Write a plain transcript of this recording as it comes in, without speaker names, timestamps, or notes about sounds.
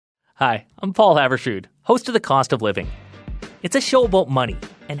Hi, I'm Paul Havershood, host of The Cost of Living. It's a show about money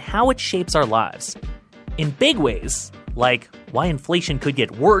and how it shapes our lives. In big ways, like why inflation could get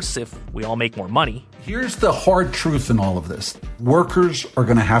worse if we all make more money. Here's the hard truth in all of this. Workers are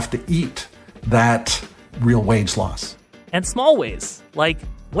going to have to eat that real wage loss. And small ways, like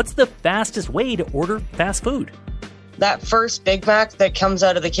what's the fastest way to order fast food? That first Big Mac that comes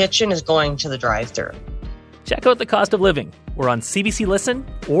out of the kitchen is going to the drive-thru. Check out The Cost of Living. We're on CBC Listen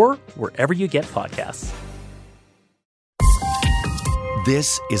or wherever you get podcasts.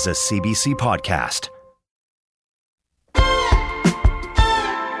 This is a CBC podcast.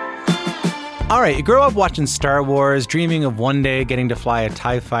 All right, you grow up watching Star Wars, dreaming of one day getting to fly a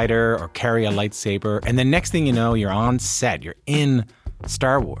TIE fighter or carry a lightsaber, and then next thing you know, you're on set. You're in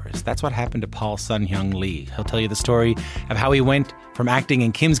Star Wars. That's what happened to Paul Sun-Hyung Lee. He'll tell you the story of how he went from acting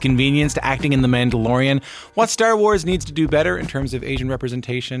in Kim's Convenience to acting in The Mandalorian, what Star Wars needs to do better in terms of Asian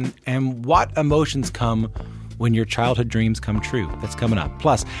representation, and what emotions come when your childhood dreams come true. That's coming up.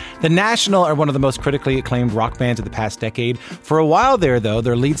 Plus, The National are one of the most critically acclaimed rock bands of the past decade. For a while there, though,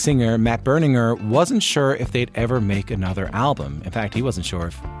 their lead singer, Matt Berninger, wasn't sure if they'd ever make another album. In fact, he wasn't sure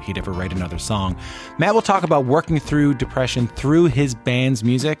if he'd ever write another song. Matt will talk about working through depression through his band's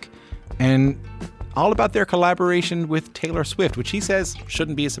music and all about their collaboration with Taylor Swift, which he says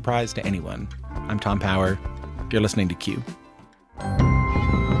shouldn't be a surprise to anyone. I'm Tom Power. You're listening to Q.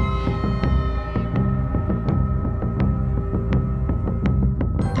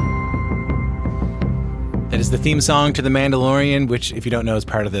 That is the theme song to The Mandalorian, which, if you don't know, is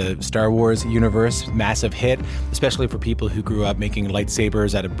part of the Star Wars universe. Massive hit, especially for people who grew up making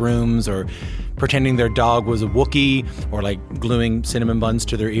lightsabers out of brooms or pretending their dog was a Wookiee or like gluing cinnamon buns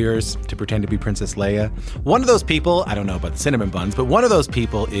to their ears to pretend to be Princess Leia. One of those people, I don't know about the cinnamon buns, but one of those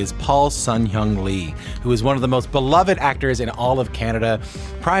people is Paul Sun-Hyung Lee, who is one of the most beloved actors in all of Canada,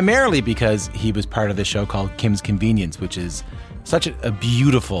 primarily because he was part of the show called Kim's Convenience, which is such a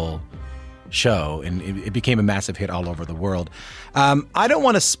beautiful show, and it became a massive hit all over the world. I don't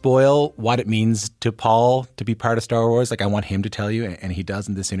want to spoil what it means to Paul to be part of Star Wars. Like, I want him to tell you, and he does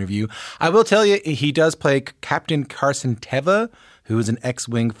in this interview. I will tell you, he does play Captain Carson Teva, who is an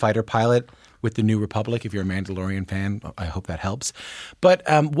X-Wing fighter pilot with the New Republic. If you're a Mandalorian fan, I hope that helps. But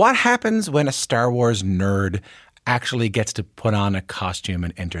what happens when a Star Wars nerd actually gets to put on a costume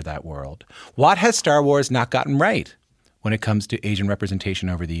and enter that world? What has Star Wars not gotten right when it comes to Asian representation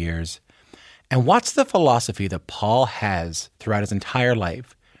over the years? And what's the philosophy that Paul has throughout his entire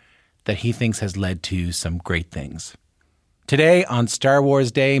life that he thinks has led to some great things? Today on Star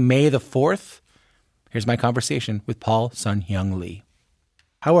Wars Day, May the 4th, here's my conversation with Paul Sun-Hyung Lee.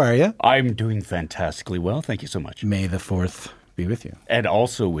 How are you? I'm doing fantastically well. Thank you so much. May the 4th be with you. And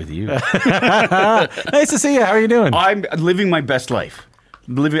also with you. Nice to see you. How are you doing? I'm living my best life.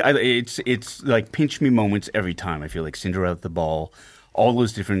 It's like pinch me moments every time. I feel like Cinderella at the ball, all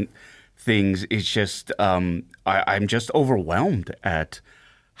those different things. It's just I'm just overwhelmed at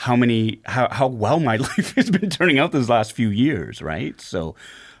how well my life has been turning out this last few years, right? So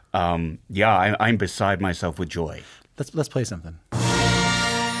I'm beside myself with joy. Let's play something.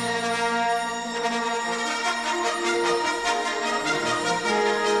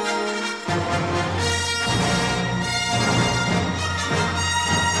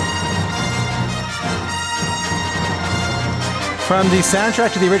 From the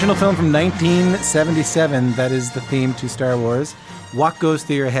soundtrack to the original film from 1977, that is the theme to Star Wars. What goes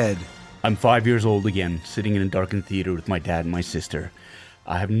through your head? I'm 5 years old again, sitting in a darkened theater with my dad and my sister.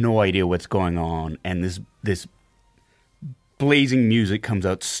 I have no idea what's going on, and this blazing music comes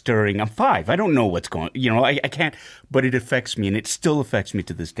out stirring. I'm 5. I don't know what's going on. I can't, but it affects me, and it still affects me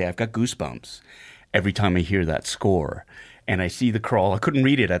to this day. I've got goosebumps every time I hear that score, and I see the crawl. I couldn't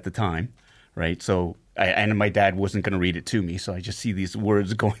read it at the time, right? So... and my dad wasn't going to read it to me, so I just see these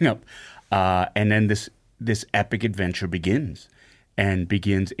words going up. And then this epic adventure begins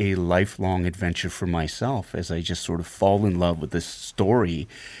a lifelong adventure for myself as I just sort of fall in love with this story,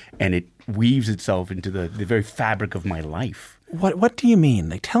 and it weaves itself into the very fabric of my life. What do you mean?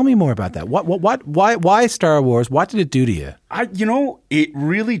 Like, tell me more about that. Why Star Wars? What did it do to you? It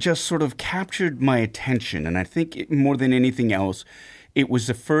really just sort of captured my attention, and I think more than anything else, it was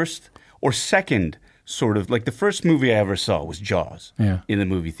the first or second sort of, like, the first movie I ever saw was Jaws in the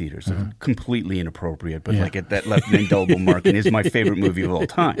movie theaters. Mm-hmm. Completely inappropriate, but that left an indelible mark and is my favorite movie of all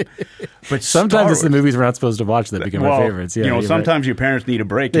time. But sometimes it's the movies we're not supposed to watch that become our favorites. Yeah, sometimes your parents need a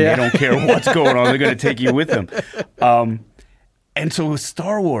break and they don't care what's going on. They're going to take you with them. And so with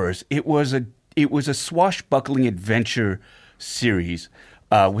Star Wars, it was a swashbuckling adventure series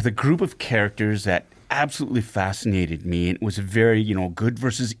with a group of characters that absolutely fascinated me. It was very, good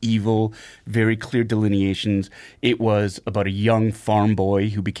versus evil, very clear delineations. It was about a young farm boy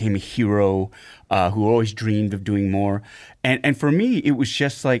who became a hero, who always dreamed of doing more. And for me, it was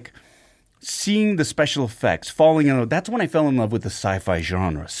just like seeing the special effects, falling in love. That's when I fell in love with the sci-fi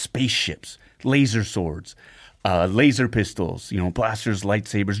genre, spaceships, laser swords, laser pistols, blasters,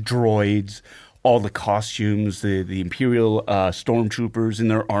 lightsabers, droids, all the costumes, the Imperial stormtroopers in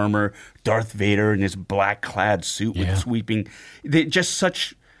their armor, Darth Vader in his black-clad suit with sweeping. Just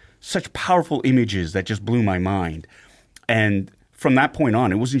such powerful images that just blew my mind. And from that point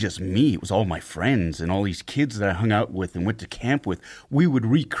on, it wasn't just me. It was all my friends and all these kids that I hung out with and went to camp with. We would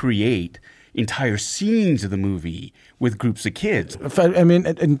recreate entire scenes of the movie with groups of kids. I mean,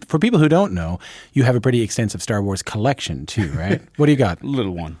 and for people who don't know, you have a pretty extensive Star Wars collection too, right? What do you got?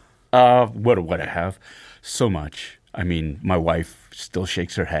 Little one. What I have? So much. I mean, my wife still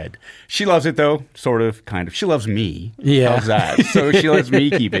shakes her head. She loves it though, sort of, kind of. She loves me. Yeah. How's that? So she lets me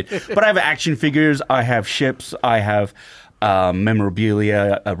keep it. But I have action figures. I have ships. I have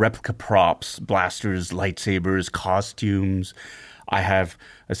memorabilia, replica props, blasters, lightsabers, costumes. I have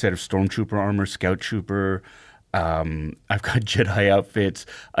a set of stormtrooper armor, scout trooper. I've got Jedi outfits,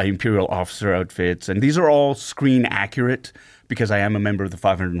 Imperial officer outfits, and these are all screen accurate because I am a member of the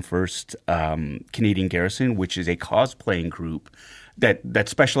 501st Canadian Garrison, which is a cosplaying group that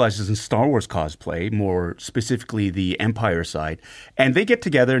specializes in Star Wars cosplay, more specifically the Empire side. And they get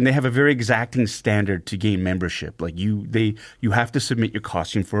together and they have a very exacting standard to gain membership. Like you have to submit your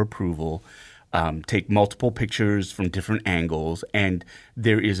costume for approval. Take multiple pictures from different angles, and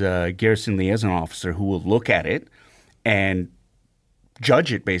there is a garrison liaison officer who will look at it and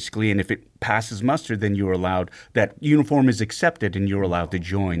judge it basically, and if it passes muster, then you're allowed, that uniform is accepted and you're allowed to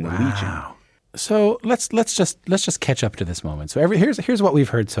join the Legion. So let's just catch up to this moment. So here's what we've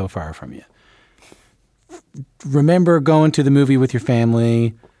heard so far from you. Remember going to the movie with your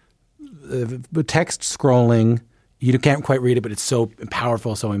family, text scrolling. You can't quite read it, but it's so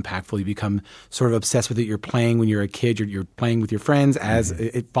powerful, so impactful. You become sort of obsessed with it. You're playing when you're a kid. You're playing with your friends. As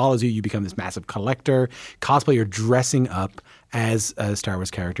it follows you, you become this massive collector. Cosplay, you're dressing up as Star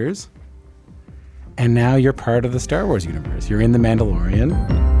Wars characters. And now you're part of the Star Wars universe. You're in The Mandalorian.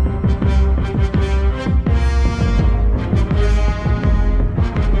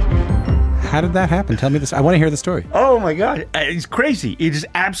 How did that happen? Tell me this. I want to hear the story. Oh, my God. It's crazy. It is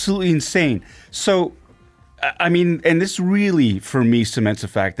absolutely insane. So, I mean, and this really, for me, cements the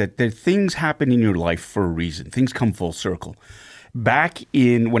fact that things happen in your life for a reason. Things come full circle. Back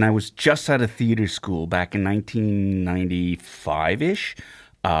when I was just out of theater school, back in 1995-ish,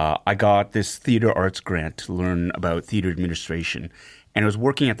 I got this theater arts grant to learn about theater administration. And I was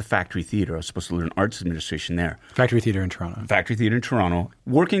working at the Factory Theater. I was supposed to learn arts administration there. Factory Theater in Toronto. Factory Theater in Toronto.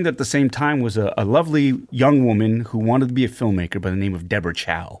 Working at the same time was a lovely young woman who wanted to be a filmmaker by the name of Deborah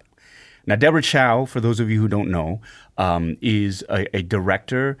Chow. Now, Deborah Chow, for those of you who don't know, is a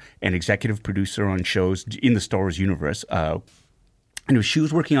director and executive producer on shows in the Star Wars universe. And she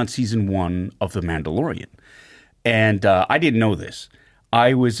was working on season 1 of The Mandalorian. And I didn't know this.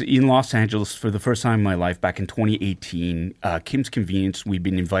 I was in Los Angeles for the first time in my life back in 2018. Kim's Convenience, we'd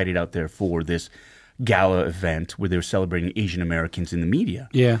been invited out there for this gala event where they were celebrating Asian Americans in the media.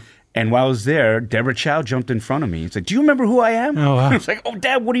 Yeah. And while I was there, Deborah Chow jumped in front of me and said, "Do you remember who I am?" Oh, wow. I was like, "Oh,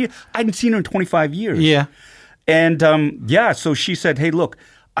 Dad, what are you?" I hadn't seen her in 25 years. Yeah. And so she said, "Hey, look,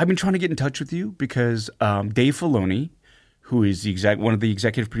 I've been trying to get in touch with you because Dave Filoni, who is one of the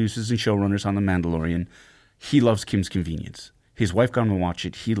executive producers and showrunners on The Mandalorian, he loves Kim's Convenience. His wife got him to watch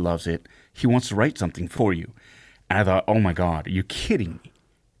it. He loves it. He wants to write something for you." And I thought, oh, my God, you're kidding me,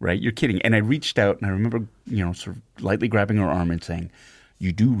 right? You're kidding. And I reached out, and I remember, sort of lightly grabbing her arm and saying,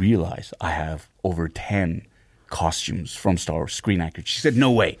 "You do realize I have over 10 costumes from Star Wars screen actors?" She said,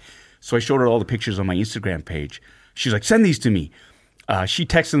 "No way." So I showed her all the pictures on my Instagram page. She's like, "Send these to me." She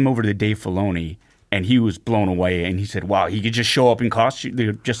texted them over to Dave Filoni, and he was blown away. And he said, "Wow, he could just show up in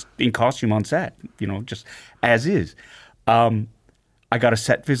costume, on set, just as is." I got a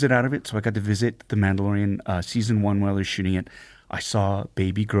set visit out of it, so I got to visit The Mandalorian season 1 while they're shooting it. I saw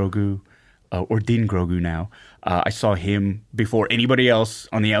baby Grogu, or Din Grogu now. I saw him before anybody else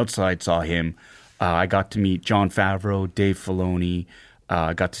on the outside saw him. I got to meet Jon Favreau, Dave Filoni.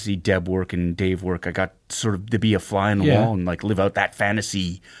 I got to see Deb work and Dave work. I got sort of to be a fly on the wall and live out that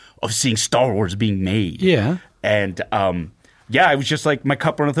fantasy of seeing Star Wars being made. Yeah. And it was just like my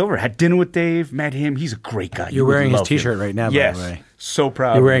cup runneth over. Had dinner with Dave, met him. He's a great guy. You're wearing his T-shirt right now, by the way. So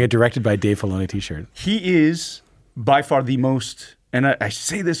proud. You're wearing a directed by Dave Filoni T-shirt. He is by far the most and I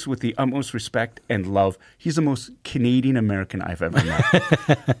say this with the utmost respect and love, he's the most Canadian American I've ever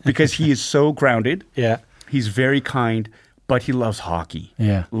met because he is so grounded. Yeah. He's very kind, but he loves hockey.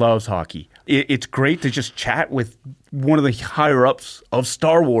 Yeah. Loves hockey. It's great to just chat with one of the higher ups of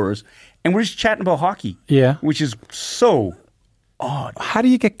Star Wars, and we're just chatting about hockey. Yeah. Which is so odd. How do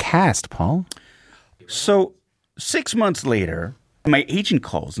you get cast, Paul? So 6 months later, my agent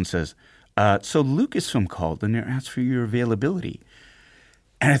calls and says, so Lucasfilm called and they asked for your availability.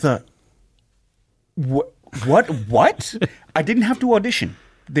 And I thought, what? I didn't have to audition.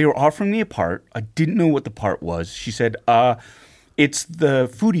 They were offering me a part. I didn't know what the part was. She said, it's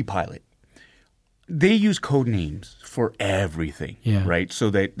the foodie pilot. They use code names for everything, right? So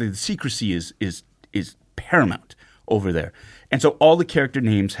that the secrecy is paramount over there. And so all the character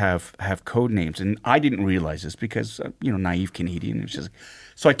names have code names. And I didn't realize this because, naive Canadian. It was just,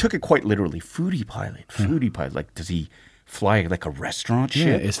 so I took it quite literally. Foodie pilot. Like, does he fly like a restaurant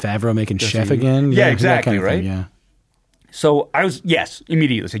ship? Yeah, is Favreau making chef again? Yeah, exactly, kind of right? thing, yeah. So I was,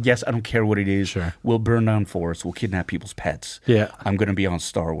 immediately said, yes, I don't care what it is. Sure. We'll burn down forests. We'll kidnap people's pets. Yeah. I'm going to be on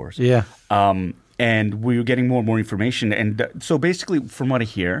Star Wars. Yeah. And we were getting more and more information. And so basically, from what I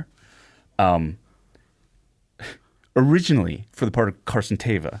hear, originally, for the part of Carson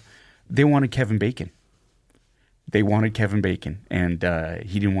Teva, they wanted Kevin Bacon. And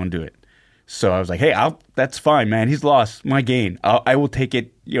he didn't want to do it. So I was like, hey, that's fine, man. He's lost. My gain. I will take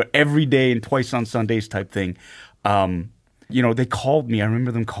it every day and twice on Sundays type thing. They called me. I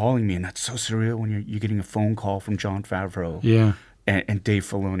remember them calling me, and that's so surreal when you're getting a phone call from Jon Favreau and Dave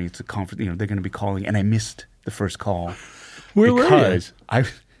Filoni. It's a conference. They're going to be calling, and I missed the first call because I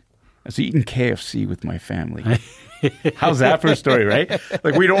was eating KFC with my family. How's that for a story, right?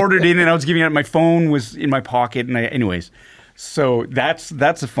 Like we'd ordered in, and I was giving it. My phone was in my pocket, and anyways. So that's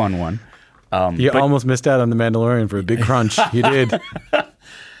a fun one. You almost missed out on The Mandalorian for a big crunch. You did.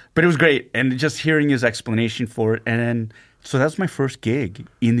 But it was great. And just hearing his explanation for it. And then, so that was my first gig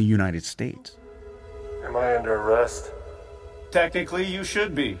in the United States. Am I under arrest? Technically, you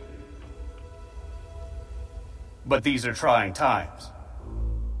should be. But these are trying times.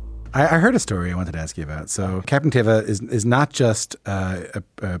 I heard a story I wanted to ask you about. So Captain Teva is not just a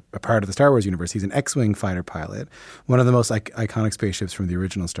part of the Star Wars universe. He's an X-Wing fighter pilot, one of the most iconic spaceships from the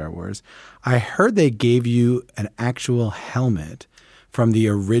original Star Wars. I heard they gave you an actual helmet from the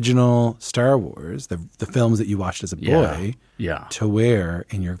original Star Wars, the films that you watched as a boy, to wear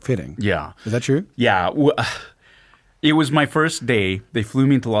in your fitting. Yeah. Is that true? Yeah. It was my first day. They flew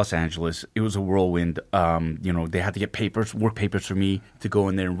me into Los Angeles. It was a whirlwind. They had to get work papers for me to go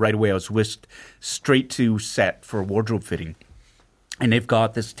in there. And right away, I was whisked straight to set for a wardrobe fitting. And they've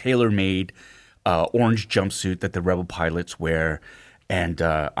got this tailor-made orange jumpsuit that the Rebel pilots wear. And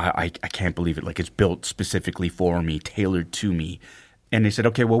I can't believe it. Like, it's built specifically for me, tailored to me. And they said,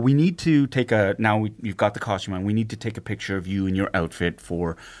 okay, well, we need to take you've got the costume on. We need to take a picture of you in your outfit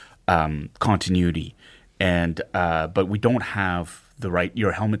for continuity. And but we don't have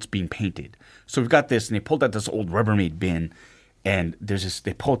your helmet's being painted. So we've got this, and they pulled out this old Rubbermaid bin, and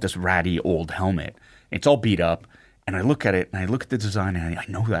they pull out this ratty old helmet. It's all beat up, and I look at it, and I look at the design, and I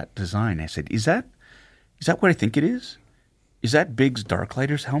know that design. I said, is that what I think it is? Is that Biggs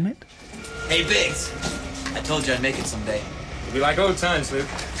Darklighter's helmet? Hey, Biggs. I told you I'd make it someday. It'll be like old times, Luke.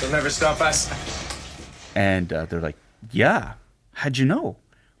 They'll never stop us. And they're like, yeah, how'd you know?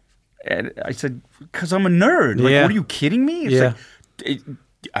 And I said, because I'm a nerd. Like, what are you kidding me? It's like,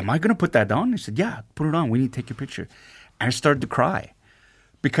 am I going to put that on? He said, yeah, put it on. We need to take your picture. And I started to cry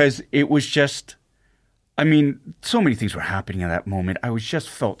because it was just, so many things were happening at that moment. I was just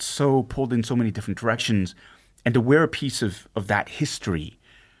felt so pulled in so many different directions. And to wear a piece of that history,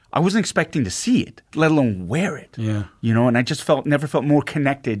 I wasn't expecting to see it, let alone wear it. Yeah. And I just never felt more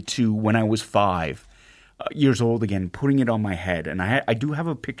connected to when I was 5 years old again, putting it on my head. And I do have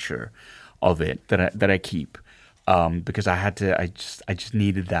a picture of it that I keep because I just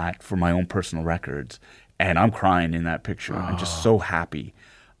needed that for my own personal records. And I'm crying in that picture. I'm just so happy.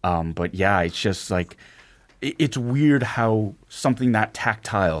 But yeah, it's just like, it's weird how something that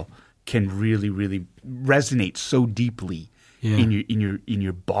tactile can really, really resonate so deeply in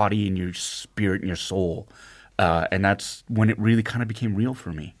your body, in your spirit, in your soul. And that's when it really kind of became real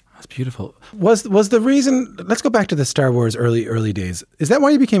for me. That's beautiful. Was the reason? Let's go back to the Star Wars early days. Is that why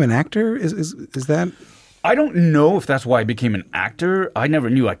you became an actor? Is that? I don't know if that's why I became an actor. I never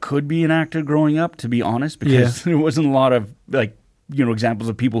knew I could be an actor growing up, to be honest, because there wasn't a lot of examples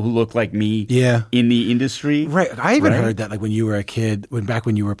of people who look like me in the industry. Right. I even heard that when you were a kid, back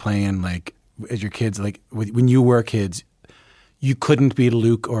when you were playing as your kids, when you were kids, you couldn't be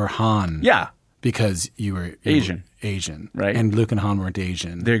Luke or Han. Yeah. because you were Asian, right? And Luke and Han weren't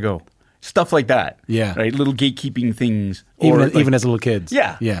Asian. There you go. Stuff like that. Yeah. Right? Little gatekeeping things. Even as little kids.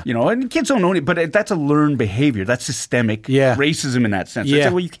 Yeah. Yeah. You know, and kids don't know it, but that's a learned behavior. That's systemic racism in that sense. Yeah. It's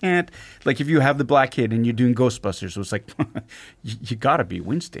like, well, you can't, like if you have the black kid and you're doing Ghostbusters, so it's like, you got to be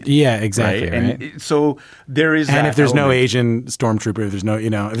Winston. Yeah, exactly. Right? And so there is and that if there's element. no Asian stormtrooper, if there's no,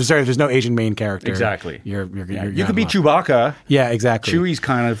 if there's no Asian main character. Exactly. You're you could be Chewbacca. Yeah, exactly. Chewie's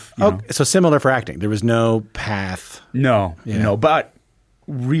kind of, so similar for acting. There was no path. No, but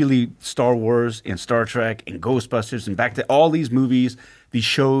really Star Wars and Star Trek and Ghostbusters and back to all these movies, these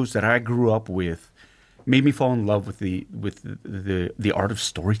shows that I grew up with made me fall in love with the art of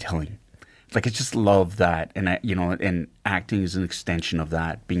storytelling. Like I just love that, and and acting is an extension of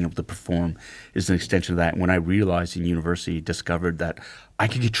that. Being able to perform is an extension of that. And when I realized in university, discovered that I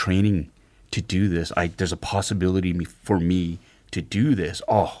could get training to do this. There's a possibility for me to do this.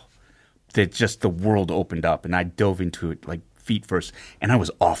 Oh, that just the world opened up, and I dove into it like feet first, and I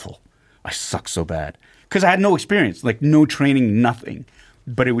was awful. I sucked so bad because I had no experience, like no training, nothing.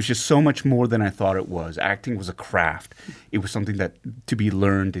 But it was just so much more than I thought it was. Acting was a craft. It was something that to be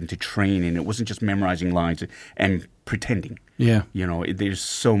learned and to train, and it wasn't just memorizing lines and pretending. Yeah, there's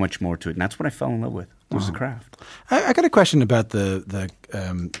so much more to it, and that's what I fell in love with. It was the craft. I got a question about the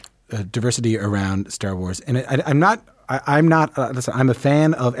diversity around Star Wars, and I'm not. Listen, I'm a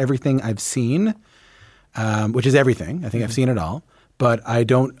fan of everything I've seen. Which is everything. I think I've seen it all, but I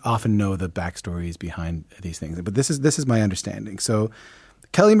don't often know the backstories behind these things. But this is my understanding. So,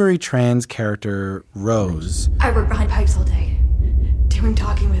 Kelly Marie Tran's character Rose. I work behind pipes all day, doing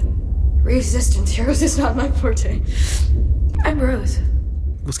talking with resistance heroes is not my forte. I'm Rose.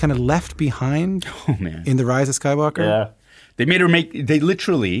 Was kind of left behind. Oh man! In The Rise of Skywalker. Yeah, they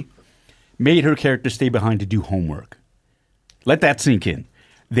literally made her character stay behind to do homework. Let that sink in.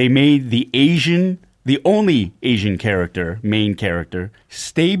 They made the only Asian main character,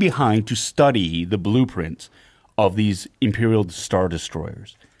 stay behind to study the blueprints of these Imperial Star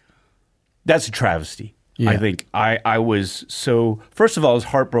Destroyers. That's a travesty. Yeah. I think I was so, first of all, I was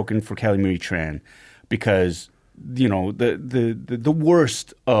heartbroken for Kelly Marie Tran because, the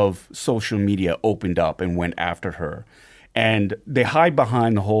worst of social media opened up and went after her. And they hide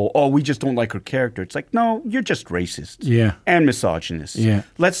behind the whole, we just don't like her character. It's like, no, you're just racist. Yeah. And misogynist. Yeah.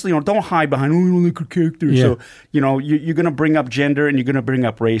 Let's, don't hide behind, we don't like her character. Yeah. So, you're going to bring up gender and you're going to bring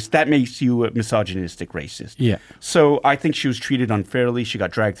up race. That makes you a misogynistic racist. Yeah. So I think she was treated unfairly. She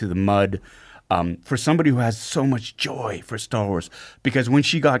got dragged through the mud. For somebody who has so much joy for Star Wars, because when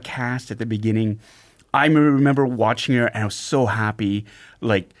she got cast at the beginning, I remember watching her and I was so happy,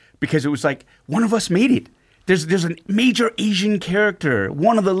 because it was like, one of us made it. There's a major Asian character,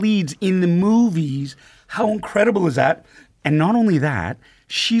 one of the leads in the movies. How incredible is that? And not only that,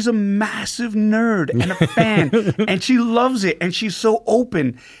 she's a massive nerd and a fan, and she loves it, and she's so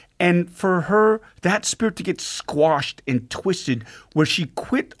open. And for her, that spirit to get squashed and twisted, where she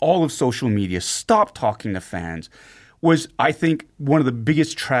quit all of social media, stopped talking to fans, was, I think, one of the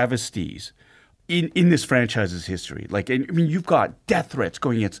biggest travesties in this franchise's history. You've got death threats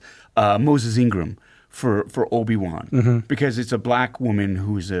going against Moses Ingram for Obi-Wan, because it's a black woman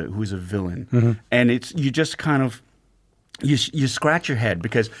who's a villain, and it's, you just kind of you scratch your head,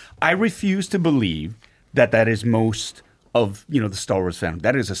 because I refuse to believe that is most of the Star Wars fandom.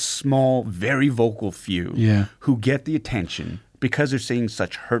 That is a small, very vocal few who get the attention because they're saying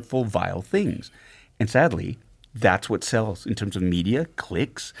such hurtful, vile things, and sadly, that's what sells in terms of media,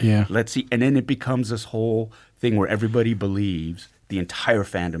 clicks. Yeah. Let's see, and then it becomes this whole thing where everybody believes. The entire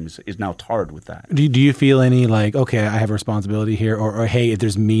fandom is now tarred with that. Do you feel any okay, I have a responsibility here, or hey, if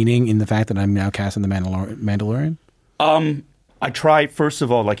there's meaning in the fact that I'm now casting the Mandalorian? I try, first of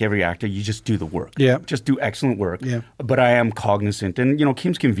all, like every actor, you just do the work. Yeah. Just do excellent work. Yeah. But I am cognizant, and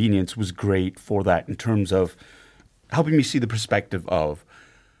Kim's Convenience was great for that in terms of helping me see the perspective of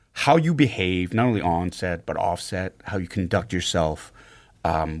how you behave, not only on set but off set, how you conduct yourself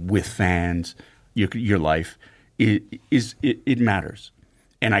with fans, your life. It matters,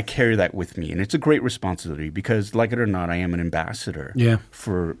 and I carry that with me, and it's a great responsibility because, like it or not, I am an ambassador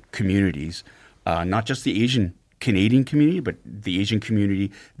for communities, not just the Asian Canadian community, but the Asian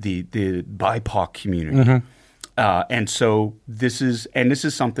community, the BIPOC community, and so this is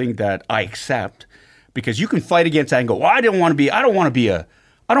something that I accept, because you can fight against that and go, well, I don't want to be a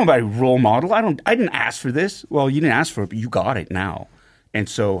role model. I didn't ask for this. Well, you didn't ask for it, but you got it now. And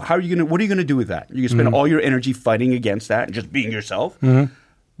so what are you going to do with that? You're going to spend all your energy fighting against that and just being yourself?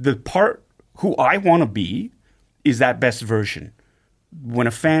 The part who I want to be is that best version. When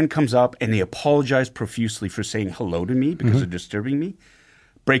a fan comes up and they apologize profusely for saying hello to me because they're disturbing me,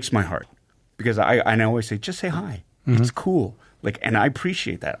 breaks my heart. because I always say, just say hi. It's cool. Like, and I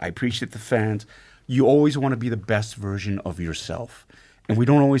appreciate that. I appreciate the fans. You always want to be the best version of yourself, and we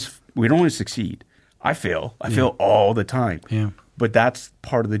don't always succeed. I fail all the time. Yeah. But that's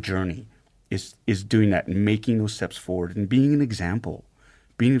part of the journey, is doing that and making those steps forward and being an example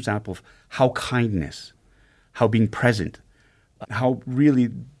of how kindness, how being present, how really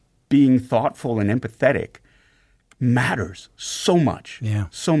being thoughtful and empathetic matters so much. Yeah.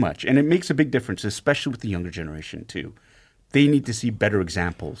 So much. And it makes a big difference, especially with the younger generation too. They need to see better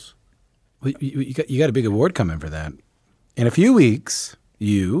examples. Well, you got a big award coming for that. In a few weeks,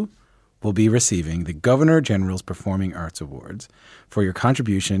 you will be receiving the Governor General's Performing Arts Awards for your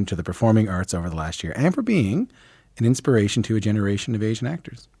contribution to the performing arts over the last year and for being an inspiration to a generation of Asian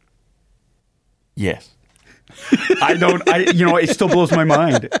actors. Yes. It still blows my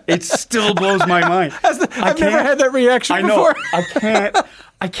mind. It still blows my mind. I've never had that reaction before.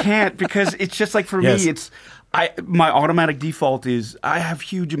 I can't because it's just like for me, my automatic default is I have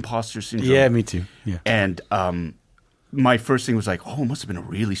huge imposter syndrome. Yeah, me too. Yeah. And my first thing was like, oh, it must have been a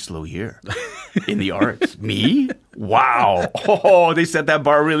really slow year in the arts. Me? Wow. Oh, they set that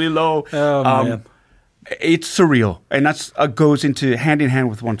bar really low. Oh, man. It's surreal. And that's goes into hand in hand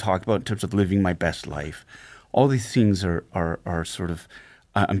with what I'm talking about in terms of living my best life. All these things are sort of,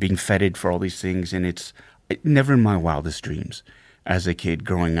 I'm being feted for all these things. And it's never in my wildest dreams as a kid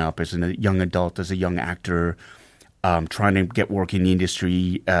growing up, as a young adult, as a young actor, trying to get work in the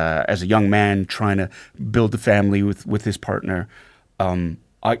industry, as a young man, trying to build a family with his partner.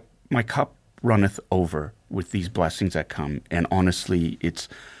 My cup runneth over with these blessings that come. And honestly,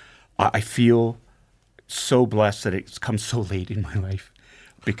 I feel so blessed that it's come so late in my life.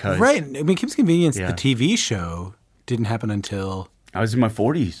 Because right. I mean, Kim's Convenience, the TV show, didn't happen until I was in my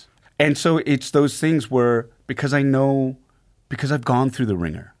 40s. And so it's those things where, because I've gone through the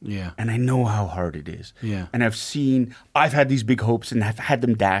ringer. Yeah. And I know how hard it is. Yeah. And I've had these big hopes and have had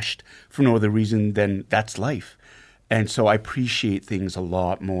them dashed for no other reason than that's life. And so I appreciate things a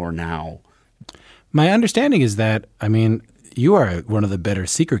lot more now. My understanding is that, I mean, you are one of the better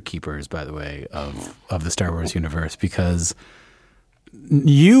secret keepers, by the way, of the Star Wars universe, because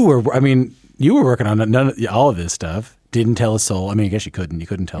you were working on all of this stuff. Didn't tell a soul. I mean, I guess you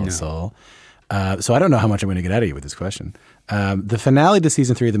couldn't tell a soul. So I don't know how much I'm going to get out of you with this question. The finale to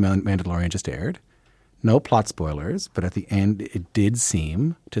season 3 of The Mandalorian just aired. No plot spoilers, but at the end, it did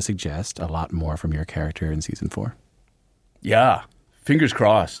seem to suggest a lot more from your character in season 4. Yeah. Fingers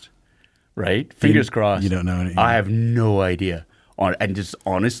crossed. Right? Fingers crossed. You don't know anything. I have no idea. And just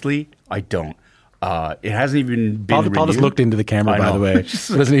honestly, I don't. It hasn't even been Paul just looked into the camera, by the way.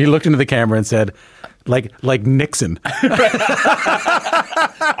 He looked into the camera and said, like Nixon. I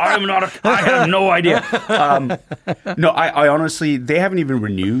have no idea. No, I honestly, they haven't even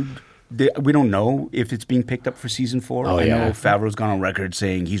renewed. We don't know if it's being picked up for season 4. I know Favreau's gone on record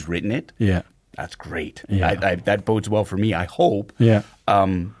saying he's written it. Yeah. That's great. Yeah. That bodes well for me, I hope. Yeah.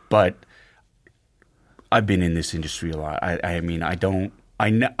 But I've been in this industry a lot. I mean,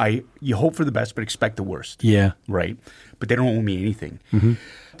 you hope for the best, but expect the worst. Yeah. Right? But they don't owe me anything. Mm-hmm.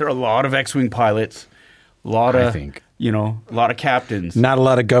 There are a lot of X-Wing pilots, a lot of captains. Not a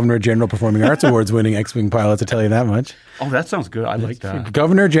lot of Governor General Performing Arts Awards winning X-Wing pilots, I'll tell you that much. Oh, that sounds good. I like that.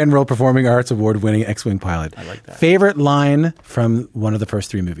 Governor General Performing Arts Award winning X-Wing pilot. I like that. Favorite line from one of the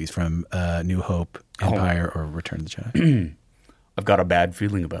first 3 movies, from New Hope, Empire, or Return of the Jedi? I've got a bad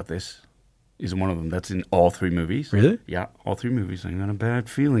feeling about this. Is one of them. That's in all 3 movies. Really? Yeah, all 3 movies. I got a bad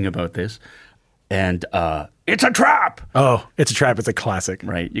feeling about this. And it's a trap! Oh, it's a trap. It's a classic.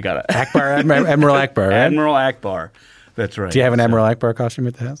 Right, you got it. Admiral Akbar, right? Admiral Akbar. That's right. Do you have an Admiral Akbar costume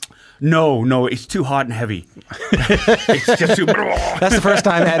at the house? No, it's too hot and heavy. It's just too... That's the first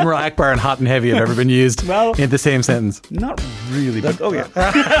time Admiral Akbar and hot and heavy have ever been used in the same sentence. Not really, but oh yeah.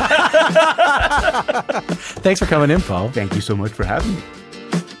 Thanks for coming in, Paul. Thank you so much for having me.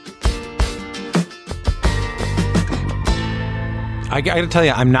 I got to tell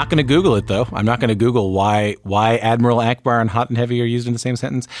you, I'm not going to Google it, though. I'm not going to Google why Admiral Akbar and hot and heavy are used in the same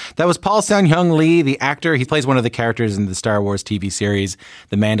sentence. That was Paul Sun-Hyung Lee, the actor. He plays one of the characters in the Star Wars TV series,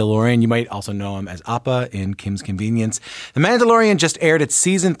 The Mandalorian. You might also know him as Appa in Kim's Convenience. The Mandalorian just aired its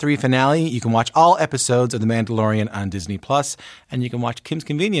season 3 finale. You can watch all episodes of The Mandalorian on Disney+, and you can watch Kim's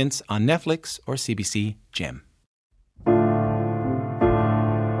Convenience on Netflix or CBC Gem.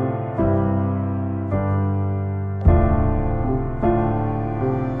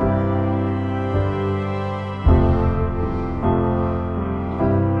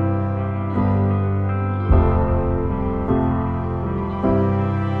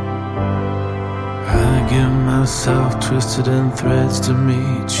 Myself twisted in threads to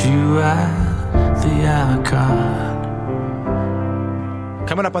meet you at the icon.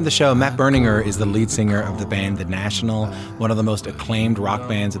 Coming up on the show, Matt Berninger is the lead singer of the band The National, one of the most acclaimed rock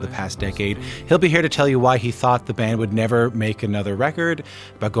bands of the past decade. He'll be here to tell you why he thought the band would never make another record,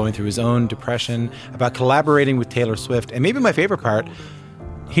 about going through his own depression, about collaborating with Taylor Swift, and maybe my favorite part,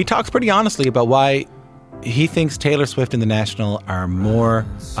 he talks pretty honestly about why he thinks Taylor Swift and The National are more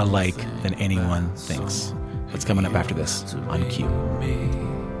alike than anyone thinks. What's coming up after this on Q?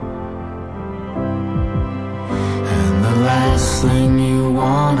 And the last thing you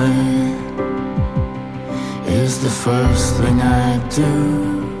wanted is the first thing I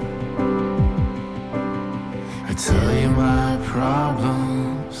do. I tell you my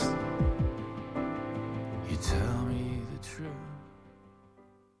problems, you tell me the truth.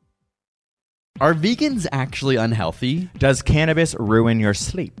 Are vegans actually unhealthy? Does cannabis ruin your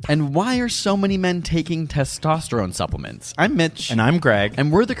sleep? And why are so many men taking testosterone supplements? I'm Mitch. And I'm Greg.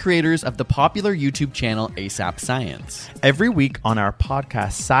 And we're the creators of the popular YouTube channel ASAP Science. Every week on our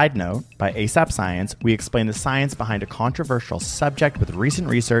podcast Side Note by ASAP Science, we explain the science behind a controversial subject with recent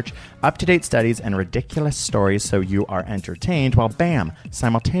research, up-to-date studies, and ridiculous stories so you are entertained while, bam,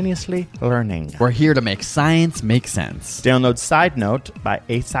 simultaneously learning. We're here to make science make sense. Download Side Note by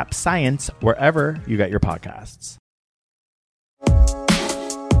ASAP Science wherever you get your podcasts.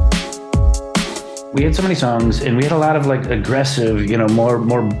 We had so many songs, and we had a lot of like aggressive, more,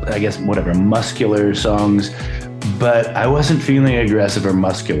 I guess, whatever, muscular songs. But I wasn't feeling aggressive or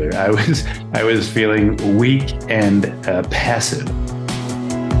muscular. I was feeling weak and passive.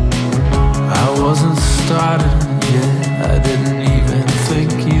 I wasn't started yet. I didn't even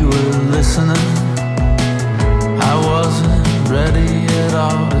think you were listening. I wasn't ready at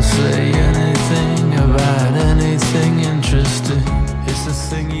all to say anything about anything interesting. It's the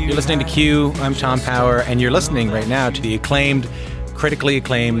thing You're listening to Q. I'm Tom Power, and you're listening right now to the critically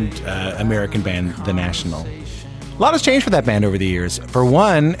acclaimed American band, The National. A lot has changed for that band over the years. For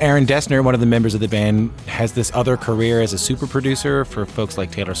one, Aaron Dessner, one of the members of the band, has this other career as a super producer for folks like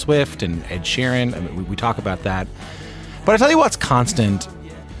Taylor Swift and Ed Sheeran. I mean, we talk about that. But I tell you what's constant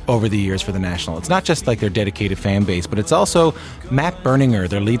over the years for The National. It's not just like their dedicated fan base, but it's also Matt Berninger,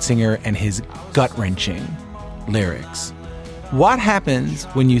 their lead singer, and his gut-wrenching lyrics. What happens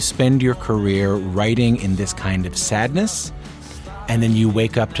when you spend your career writing in this kind of sadness, and then you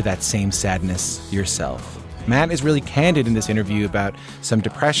wake up to that same sadness yourself? Matt is really candid in this interview about some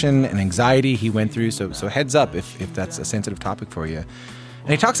depression and anxiety he went through, so heads up if that's a sensitive topic for you. And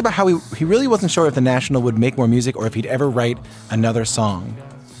he talks about how he really wasn't sure if The National would make more music or if he'd ever write another song.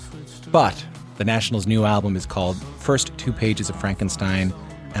 But The National's new album is called First Two Pages of Frankenstein,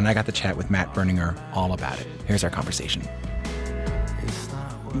 and I got to chat with Matt Berninger all about it. Here's our conversation.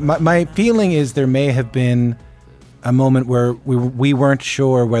 My feeling is there may have been a moment where we weren't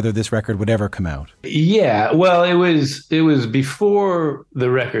sure whether this record would ever come out. Yeah, well, it was before the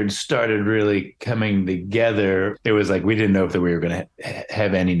record started really coming together. It was like we didn't know if we were going to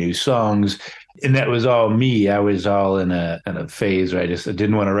have any new songs, and that was all me. I was all in a phase where I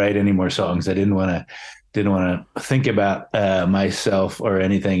didn't want to write any more songs. I didn't want to think about myself or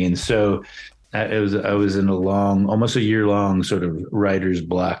anything, and so I was in a long, almost a year-long sort of writer's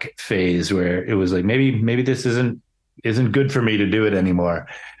block phase where it was like maybe this isn't good for me to do it anymore.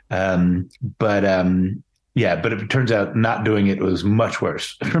 But it turns out not doing it was much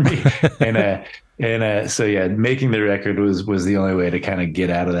worse for me. So making the record was the only way to kind of get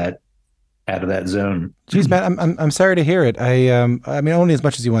out of that zone. Geez, Matt, I'm sorry to hear it. I mean, only as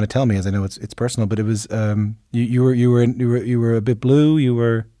much as you want to tell me, as I know it's personal, but it was, you were a bit blue. You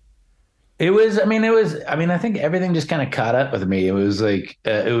were. I think everything just kind of caught up with me. It was like,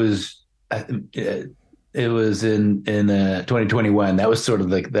 it was in 2021. That was sort of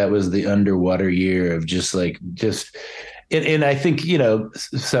like, that was the underwater year of and I think,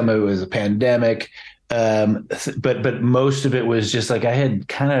 some of it was a pandemic. But most of it was just like, I had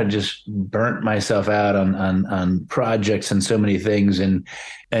kind of just burnt myself out on projects and so many things. And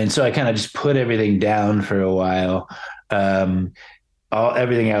so I kind of just put everything down for a while.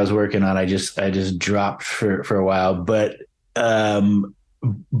 Everything I was working on, I just dropped for a while, but the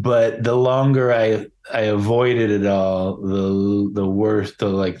longer I avoided it all, the worse,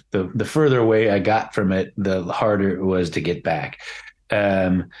 the further away I got from it, the harder it was to get back.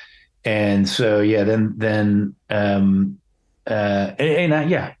 And so, there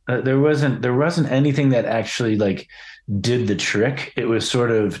wasn't anything that actually did the trick. It was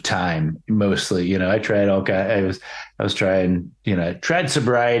sort of time mostly. I tried I was trying, I tried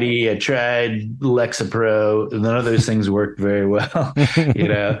sobriety, I tried Lexapro. None of those things worked very well,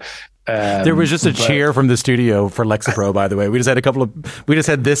 There was just a cheer from the studio for Lexapro, by the way. We just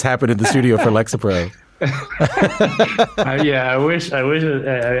had this happen in the studio for Lexapro. I wish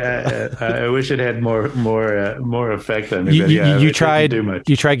it had more effect on me. You tried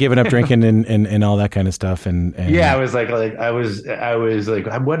giving up drinking and all that kind of stuff, and I was like I was like,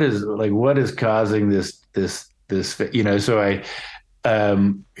 what is causing this, so I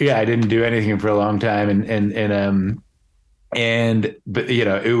I didn't do anything for a long time, it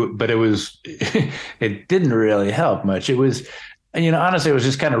didn't really help much. It was, honestly, it was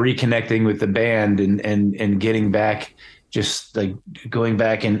just kind of reconnecting with the band and getting back, just like going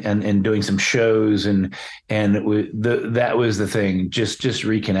back and doing some shows and that was the thing. Just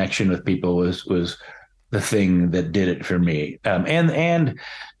reconnection with people was the thing that did it for me. And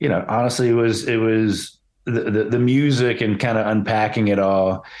honestly, it was the music and kind of unpacking it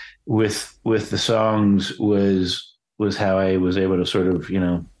all with the songs was how I was able to sort of,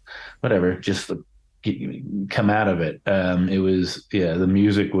 just come out of it. It was, the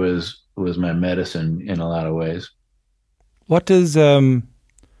music was my medicine in a lot of ways. What does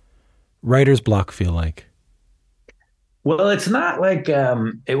writer's block feel like? Well, it's not like,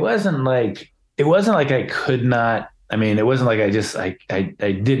 it wasn't like I could not, it wasn't like I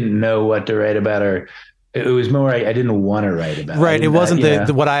didn't know what to write about, or it was more I didn't want to write about. Right. It wasn't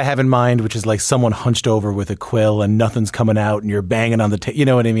the what I have in mind, which is like someone hunched over with a quill and nothing's coming out and you're banging on the table. You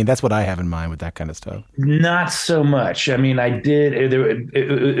know what I mean? That's what I have in mind with that kind of stuff. Not so much. I did.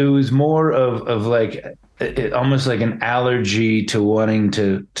 It was more of like almost like an allergy to wanting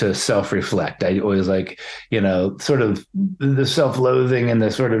to self-reflect. I was like, sort of the self-loathing and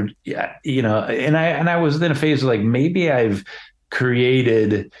the sort of, and I was in a phase of like, maybe I've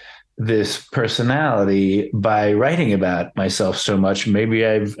created this personality by writing about myself so much. Maybe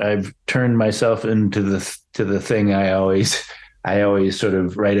I've turned myself into the thing I always sort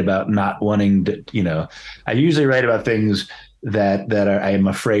of write about, not wanting to, I usually write about things that I am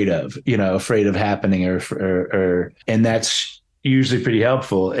afraid of happening or and that's usually pretty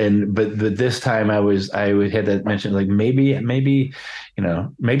helpful. But this time I had that mention, like maybe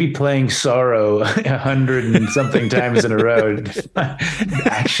playing sorrow 100 and something times in a row.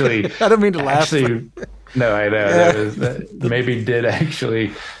 Actually, I don't mean to laugh. No, I know that maybe did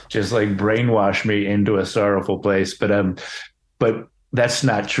actually just like brainwash me into a sorrowful place. But that's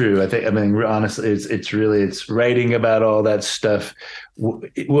not true. Honestly, it's writing about all that stuff.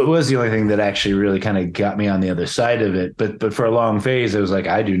 What was the only thing that actually really kind of got me on the other side of it. But for a long phase, it was like,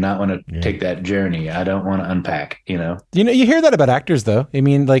 I do not want to take that journey. I don't want to unpack, You hear that about actors though.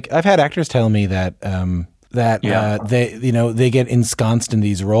 Like I've had actors tell me that, they get ensconced in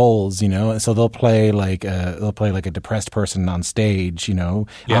these roles, so they'll play like a depressed person on stage,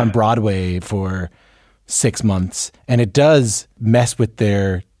 on Broadway for 6 months, and it does mess with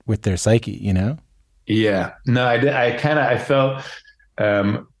their psyche, Yeah, no, I did. I felt.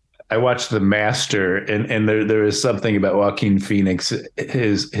 I watched The Master, and there is something about Joaquin Phoenix,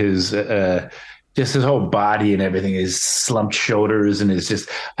 his just his whole body and everything, his slumped shoulders, and it's just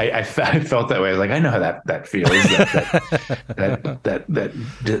I felt that way. I was like, I know how that feels.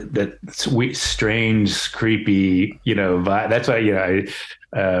 that sweet, strange, creepy, vibe. That's why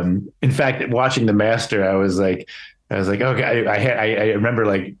in fact, watching The Master, I was like, okay, I remember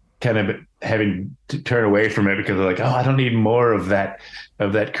like kind of having to turn away from it because I'm like, I don't need more of that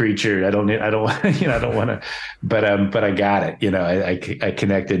creature. I don't want to, but I got it. I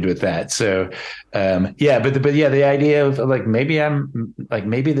connected with that. So, the idea of like,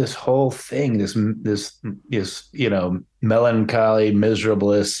 maybe this whole thing, this melancholy,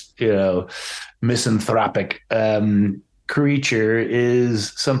 miserable, misanthropic, creature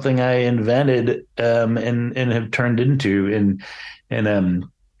is something I invented, and have turned into, and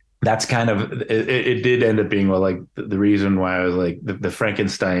that's kind of it did end up being the reason why I was like the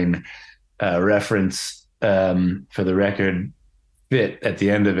Frankenstein reference for the record fit at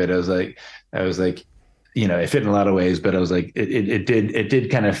the end of it. I was like it fit in a lot of ways, but I was like it did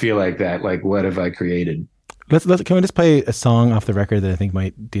kind of feel like that, like what have I created? Can we just play a song off the record that I think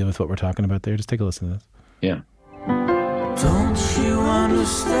might deal with what we're talking about there? Just take a listen to this. Yeah. Don't you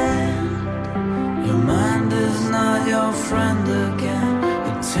understand? Your mind is not your friend again.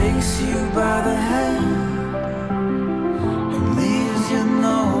 Takes you by the hand and leaves you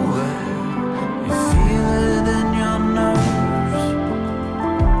nowhere. You feel it in your nerves.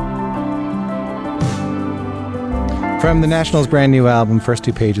 From the Nationals' brand new album, First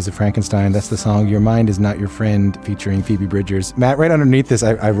Two Pages of Frankenstein, that's the song Your Mind Is Not Your Friend, featuring Phoebe Bridgers. Matt, right underneath this,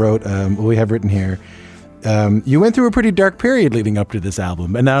 I wrote, we have written here, you went through a pretty dark period leading up to this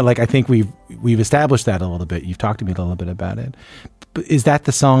album, and now, like, I think we've established that a little bit. You've talked to me a little bit about it. But is that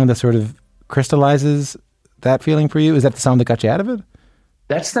the song that sort of crystallizes that feeling for you? Is that the song that got you out of it?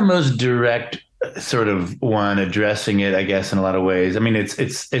 That's the most direct sort of one, addressing it, I guess, in a lot of ways. I mean,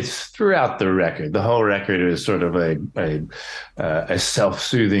 it's throughout the record. The whole record is sort of a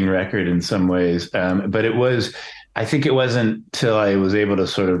self-soothing record in some ways. But I think it wasn't till I was able to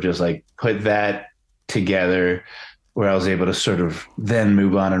sort of just like put that together where I was able to sort of then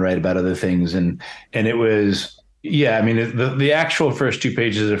move on and write about other things. And it was, yeah, I mean, the actual first 2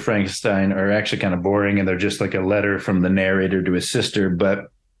 pages of Frankenstein are actually kind of boring, and they're just like a letter from the narrator to his sister.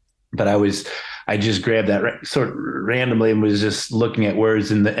 But I just grabbed that sort of randomly and was just looking at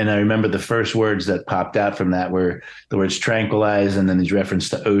words, and I remember the first words that popped out from that were the words tranquilize, and then these reference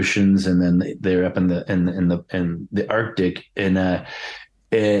to oceans, and then they're up in the Arctic, and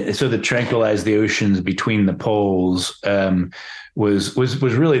so the tranquilize the oceans between the poles was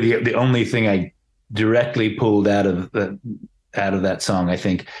really the only thing I directly pulled out of that song, I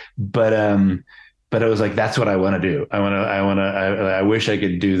think. But I was like, that's what I want to do. I wish I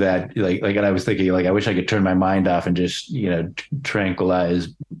could do that. Like, and I was thinking, like, I wish I could turn my mind off and just, tranquilize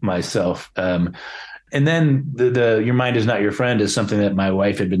myself. And then the your mind is not your friend is something that my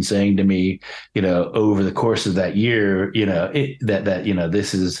wife had been saying to me, over the course of that year,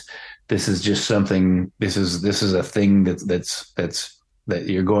 this is just something, this is a thing that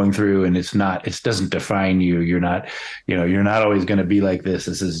you're going through, and it doesn't define you. You're not always going to be like this.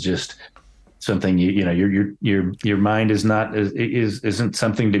 This is just something your mind isn't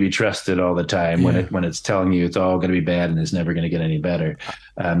something to be trusted all the time. Yeah. When it's telling you it's all going to be bad and it's never going to get any better.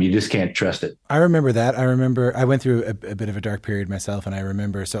 You just can't trust it. I remember that. I went through a bit of a dark period myself, and I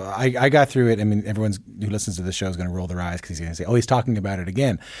remember, so I got through it. I mean, everyone who listens to the show is going to roll their eyes because he's going to say, oh, he's talking about it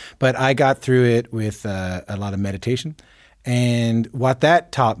again. But I got through it with a lot of meditation. And what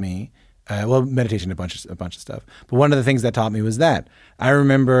that taught me, meditation, a bunch of stuff. But one of the things that taught me was that I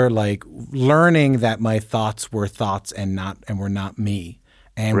remember like learning that my thoughts were thoughts and were not me.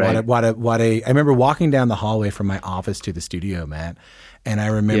 And right. I remember walking down the hallway from my office to the studio, Matt, and I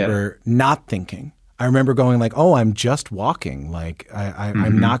remember not thinking. I remember going like, oh, I'm just walking. Like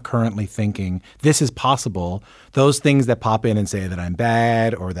I'm not currently thinking this is possible. Those things that pop in and say that I'm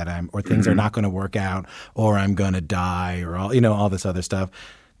bad or that things are not going to work out or I'm going to die or all this other stuff.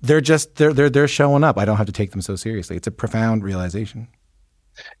 They're showing up. I don't have to take them so seriously. It's a profound realization.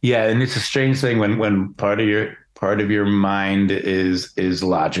 Yeah. And it's a strange thing when part of your mind is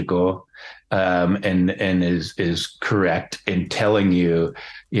logical, and is correct in telling you,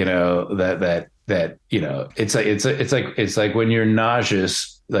 that it's like when you're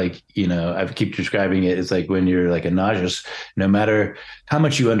nauseous, like, I keep describing it. It's like when you're like a nauseous, no matter how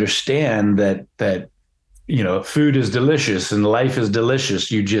much you understand that, food is delicious and life is delicious,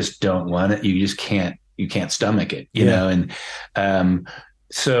 you just don't want it. You can't stomach it, you know? And,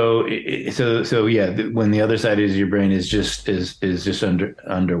 so when the other side of your brain is just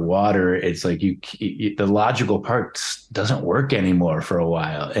underwater, it's like the logical part doesn't work anymore for a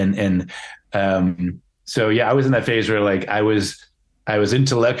while. So I was in that phase where like I was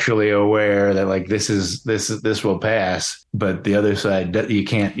intellectually aware that like this will pass, but the other side, you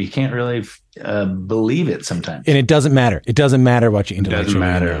can't really believe it sometimes. And it doesn't matter. It doesn't matter what you intellectually know.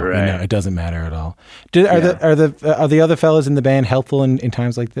 It doesn't matter, right? It doesn't matter at all. Are the other fellas in the band helpful in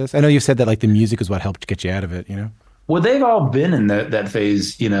times like this? I know you've said that like the music is what helped get you out of it. Well, they've all been in that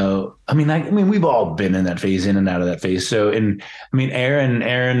phase, I mean, we've all been in that phase, in and out of that phase. So,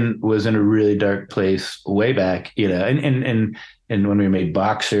 Aaron was in a really dark place way back, and when we made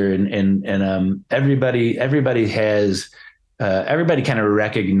Boxer and everybody has, everybody kind of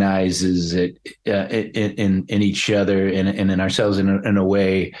recognizes it in each other and in ourselves in a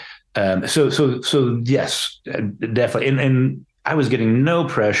way. So yes, definitely. And I was getting no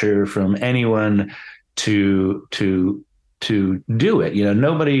pressure from anyone to do it.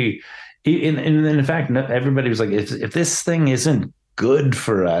 Nobody, in fact, everybody was like, if this thing isn't good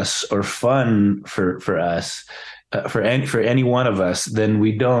for us or fun for us, for any one of us, then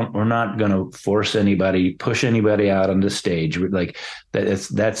we're not going to push anybody out on the stage. Like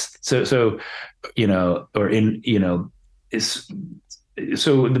that's so, so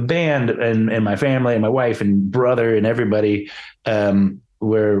the band and my family and my wife and brother and everybody,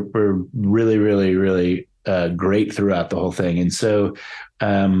 were really, really, really great throughout the whole thing. And so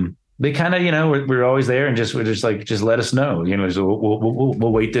they kind of, we're always there and just let us know, so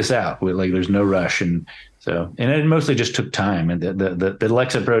we'll wait this out. There's no rush. And so, and it mostly just took time, and the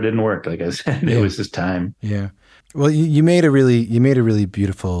Lexapro didn't work. Like I said, it was just time. Yeah. Well, you made a really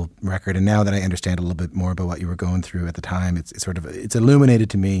beautiful record, and now that I understand a little bit more about what you were going through at the time, it's illuminated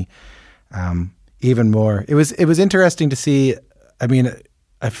to me even more. It was interesting to see. I mean,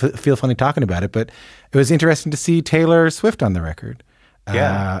 I feel funny talking about it, but it was interesting to see Taylor Swift on the record.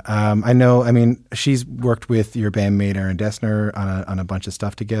 Yeah, I know. I mean, she's worked with your bandmate Aaron Dessner on a bunch of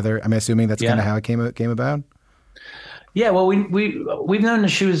stuff together. I'm assuming that's kind of how it came about. Yeah, well, we've known that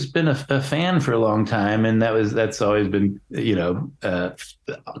she has been a fan for a long time, and that's always been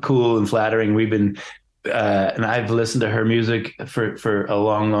cool and flattering. We've been and I've listened to her music for a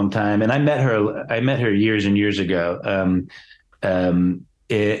long, long time, and I met her years and years ago,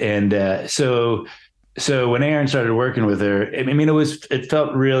 so when Aaron started working with her, I mean, it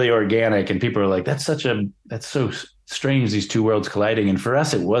felt really organic, and people were like, "That's so strange, these two worlds colliding." And for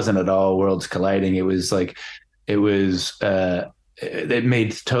us, it wasn't at all worlds colliding. It was like. It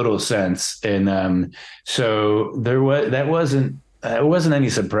made total sense. And so it wasn't any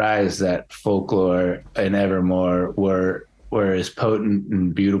surprise that Folklore and Evermore were as potent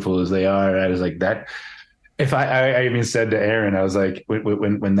and beautiful as they are. I was like that. If I even said to Aaron, I was like,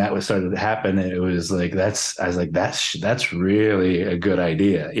 when that was started to happen, it was like, that's really a good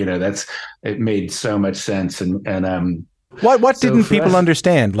idea. It made so much sense. And What didn't people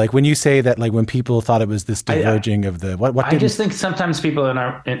understand? Like when you say that, like when people thought it was this diverging of the what? I just think sometimes people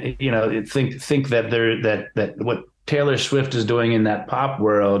think that what Taylor Swift is doing in that pop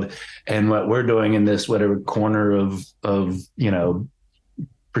world and what we're doing in this whatever corner of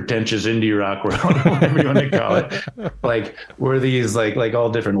pretentious indie rock world, whatever you want to call it, like we're these like all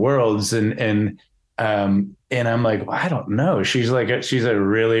different worlds and I'm like, well, I don't know. She's a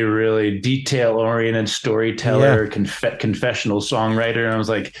really, really detail-oriented storyteller, confessional songwriter. And I was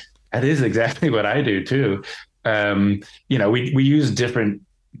like, that is exactly what I do too. We use different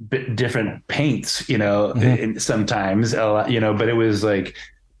paints, sometimes a lot, but it was like,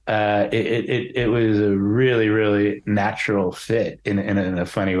 it was a really, really natural fit in a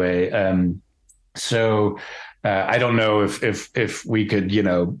funny way. So I don't know if we could,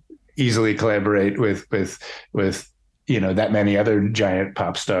 easily collaborate with that many other giant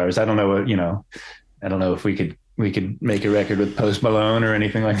pop stars. I don't know if we could make a record with Post Malone or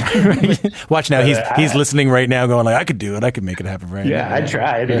anything like that. Watch now, he's listening right now going like, I could do it. I could make it happen right now. Yeah, I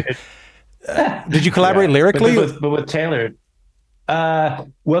tried. Did you collaborate lyrically? But with Taylor, well,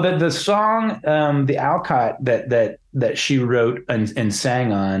 the song, the Alcott that she wrote and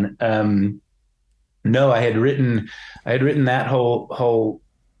sang on, no, I had written that whole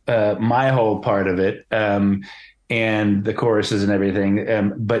my whole part of it, and the choruses and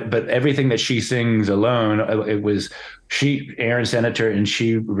everything. But everything that she sings alone, Aaron sent it to her, and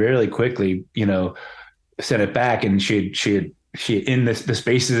she really quickly, sent it back, and she in the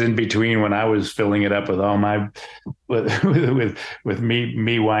spaces in between when I was filling it up with all my with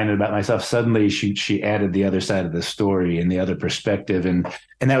me whining about myself, suddenly she added the other side of the story and the other perspective, and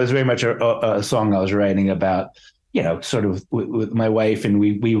that was very much a song I was writing about. Sort of with my wife, and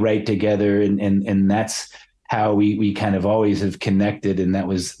we write together, and that's how we kind of always have connected, and that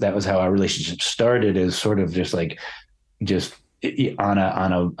was how our relationship started, as sort of just on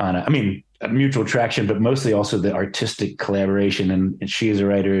a I mean, a mutual traction, but mostly also the artistic collaboration. And she is a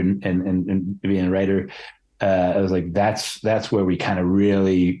writer, and being a writer, I was like, that's where we kind of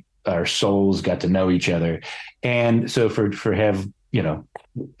really, our souls got to know each other, and so for have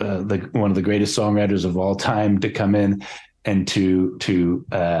one of the greatest songwriters of all time to come in and to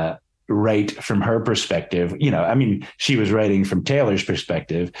write from her perspective. I mean, she was writing from Taylor's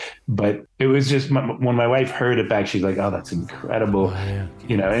perspective, but it was just when my wife heard it back, she's like, "Oh, that's incredible!" And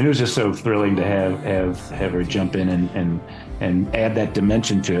it was just so thrilling to have her jump in and add that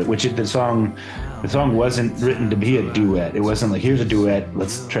dimension to it. Which the song wasn't written to be a duet. It wasn't like, here's a duet,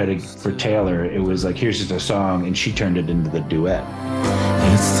 let's try to for Taylor. It was like, here's just a song, and she turned it into the duet.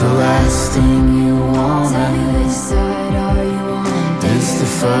 It's the last thing you want. Tell me which side are you on? It's the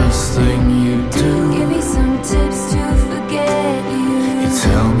first thing you do. Give me some tips to forget you. You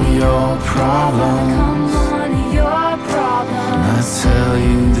tell me your problem. Come on, your problem. And I tell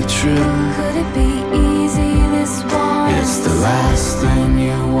you the truth. Could it be easy, this one? It's the last thing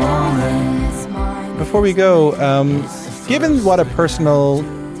you wanted. Before we go, given what a personal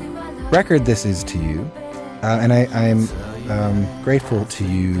record this is to you, and I'm grateful to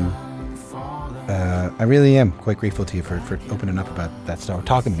you, I really am quite grateful to you for opening up about that stuff,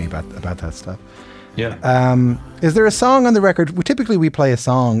 talking to me about that stuff. Yeah. Is there a song on the record? Typically we play a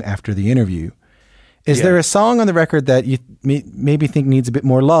song after the interview, Is there a song on the record that you maybe think needs a bit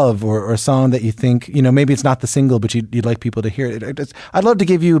more love, or a song that you think, maybe it's not the single, but you'd like people to hear it? I'd love to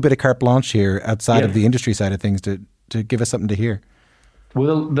give you a bit of carte blanche here outside of the industry side of things to give us something to hear.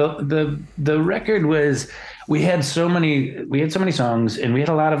 Well, the record was, we had so many songs, and we had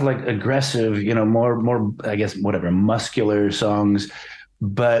a lot of like aggressive, more I guess whatever, muscular songs.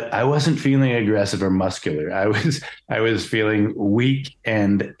 But I wasn't feeling aggressive or muscular. I was feeling weak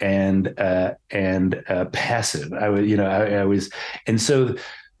and passive. I was, and so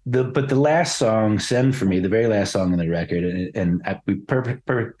the last song, "Send for Me," the very last song on the record, and I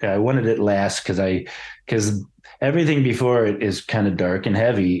wanted it last because everything before it is kind of dark and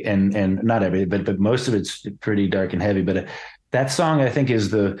heavy, and not everything, but most of it's pretty dark and heavy. But that song, I think,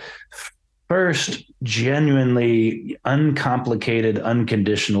 is the first genuinely uncomplicated,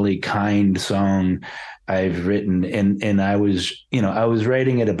 unconditionally kind song I've written. And I was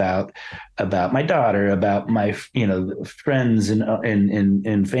writing it about my daughter, about my, friends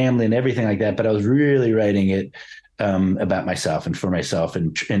and family and everything like that. But I was really writing it about myself and for myself.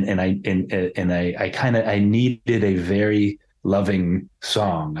 And I needed a very loving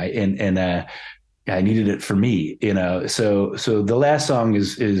song. I needed it for me, so the last song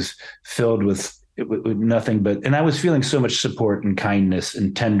is filled with nothing but, and I was feeling so much support and kindness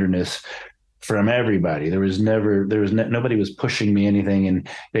and tenderness from everybody. Nobody was pushing me anything. And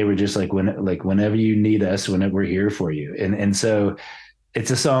they were just like, whenever you need us, whenever we're here for you. And so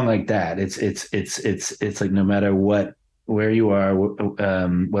it's a song like that. It's like, no matter where you are,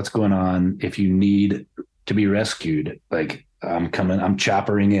 what's going on, if you need to be rescued, like, I'm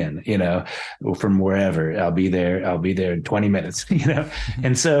choppering in, from wherever. I'll be there in 20 minutes,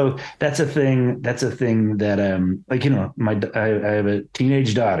 And so that's a thing that, I have a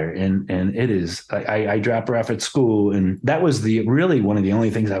teenage daughter, and it is, I drop her off at school. And that was really one of the only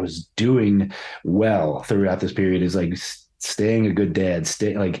things I was doing well throughout this period, is like staying a good dad,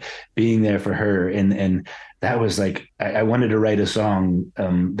 being there for her. And that was like, I wanted to write a song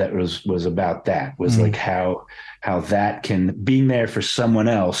that was about that, was like how that being there for someone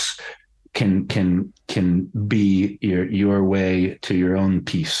else can be your way to your own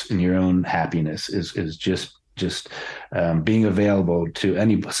peace and your own happiness, is just being available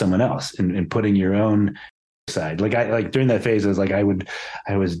to someone else and putting your own side. Like during that phase, I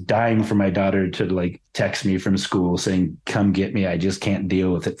was dying for my daughter to like text me from school saying, "Come get me. I just can't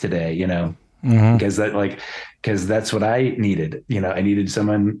deal with it today," because that's what I needed. I needed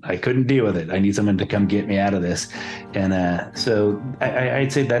someone. I couldn't deal with it. I need someone to come get me out of this. And so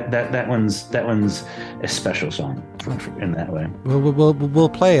I'd say that one's a special song in that way. We'll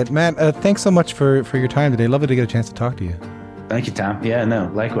play it, Matt. Thanks so much for your time today. Lovely to get a chance to talk to you. Thank you, Tom. Yeah, no,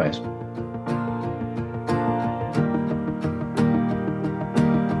 likewise.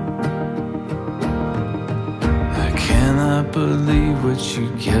 I cannot believe what you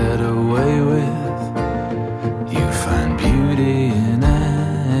get away with. You find beauty in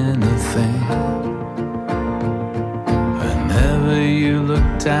anything. Whenever you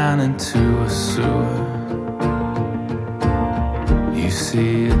look down into a sewer, you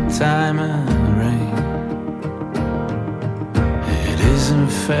see a diamond ring. It isn't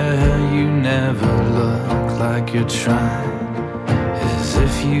fair, you never look like you're trying, as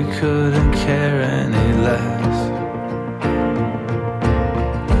if you couldn't care any less.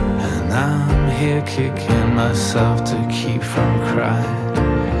 And I'm here kicking myself to keep from crying.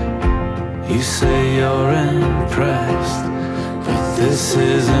 You say you're impressed, but this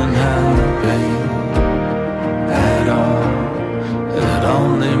isn't helping at all. It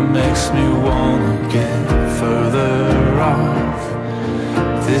only makes me wanna get further off.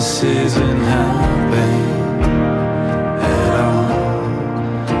 This isn't helping at all.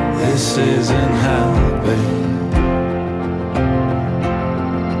 This isn't helping.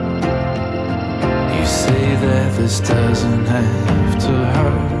 You say that this doesn't have to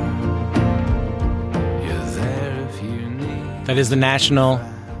hurt. You're there if you need. That is The National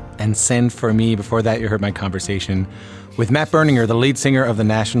and Send for Me. Before that, you heard my conversation with Matt Berninger, the lead singer of The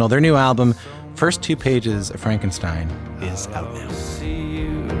National. Their new album, First Two Pages of Frankenstein, is out now.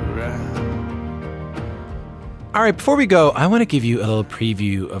 All right, before we go, I want to give you a little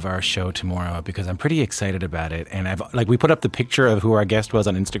preview of our show tomorrow because I'm pretty excited about it. And we put up the picture of who our guest was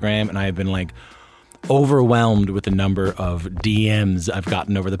on Instagram, and I've been overwhelmed with the number of DMs I've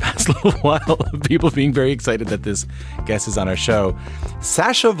gotten over the past little while of people being very excited that this guest is on our show.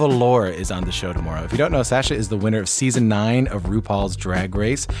 Sasha Velour is on the show tomorrow. If you don't know, Sasha is the winner of season 9 of RuPaul's Drag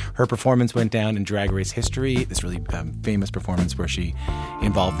Race. Her performance went down in Drag Race history, this really famous performance where she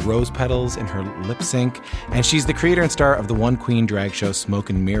involved rose petals in her lip sync. And she's the creator and star of the One Queen drag show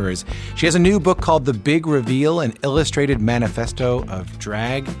Smoke and Mirrors. She has a new book called The Big Reveal, an illustrated manifesto of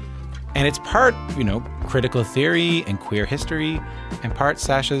drag. And it's part, critical theory and queer history, and part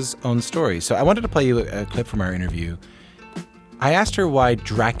Sasha's own story. So I wanted to play you a clip from our interview. I asked her why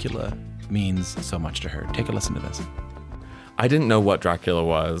Dracula means so much to her. Take a listen to this. I didn't know what Dracula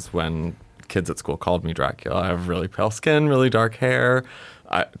was when kids at school called me Dracula. I have really pale skin, really dark hair.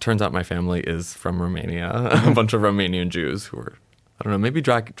 Turns out my family is from Romania, a bunch of Romanian Jews who were, I don't know, maybe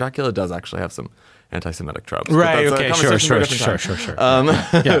Dracula does actually have some anti-Semitic tropes. Right, okay, sure.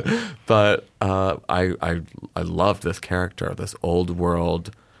 Yeah. But I loved this character, this old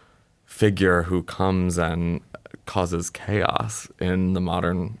world figure who comes and causes chaos in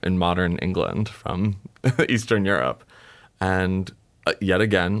modern England from Eastern Europe. And yet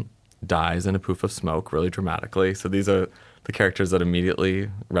again, dies in a poof of smoke really dramatically. So these are the characters that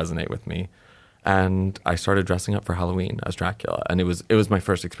immediately resonate with me. And I started dressing up for Halloween as Dracula. And it was my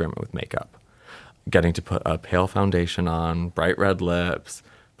first experiment with makeup. Getting to put a pale foundation on, bright red lips,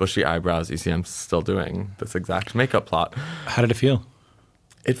 bushy eyebrows. You see, I'm still doing this exact makeup plot. How did it feel?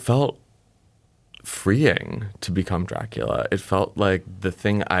 It felt freeing to become Dracula. It felt like the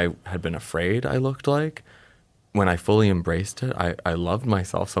thing I had been afraid I looked like. When I fully embraced it, I loved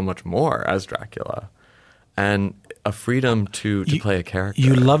myself so much more as Dracula. And a freedom to play a character.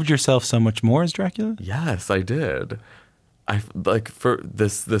 You loved yourself so much more as Dracula? Yes, I did. For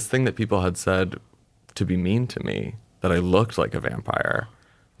this thing that people had said to be mean to me, that I looked like a vampire,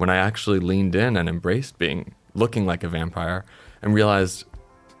 when I actually leaned in and embraced looking like a vampire and realized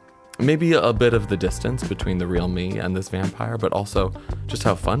maybe a bit of the distance between the real me and this vampire, but also just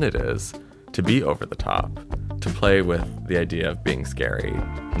how fun it is to be over the top, to play with the idea of being scary,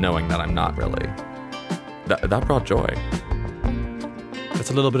 knowing that I'm not really. That brought joy.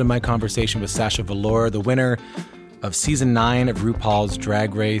 That's a little bit of my conversation with Sasha Velour, the winner of season 9 of RuPaul's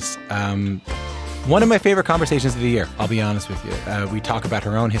Drag Race. One of my favorite conversations of the year, I'll be honest with you. We talk about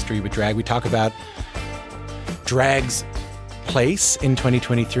her own history with drag. We talk about drag's place in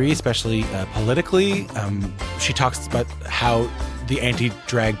 2023, especially politically. She talks about how the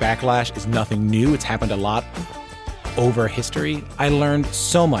anti-drag backlash is nothing new. It's happened a lot over history. I learned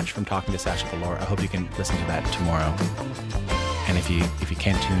so much from talking to Sasha Velour. I hope you can listen to that tomorrow. And if you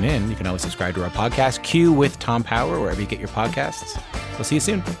can't tune in, you can always subscribe to our podcast, Q with Tom Power, wherever you get your podcasts. We'll see you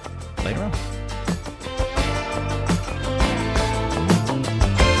soon. Later on.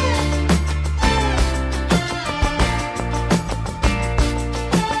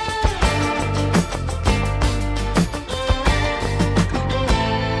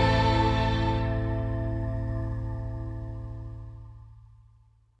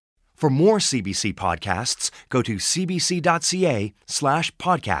 For more CBC podcasts, go to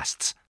cbc.ca/podcasts.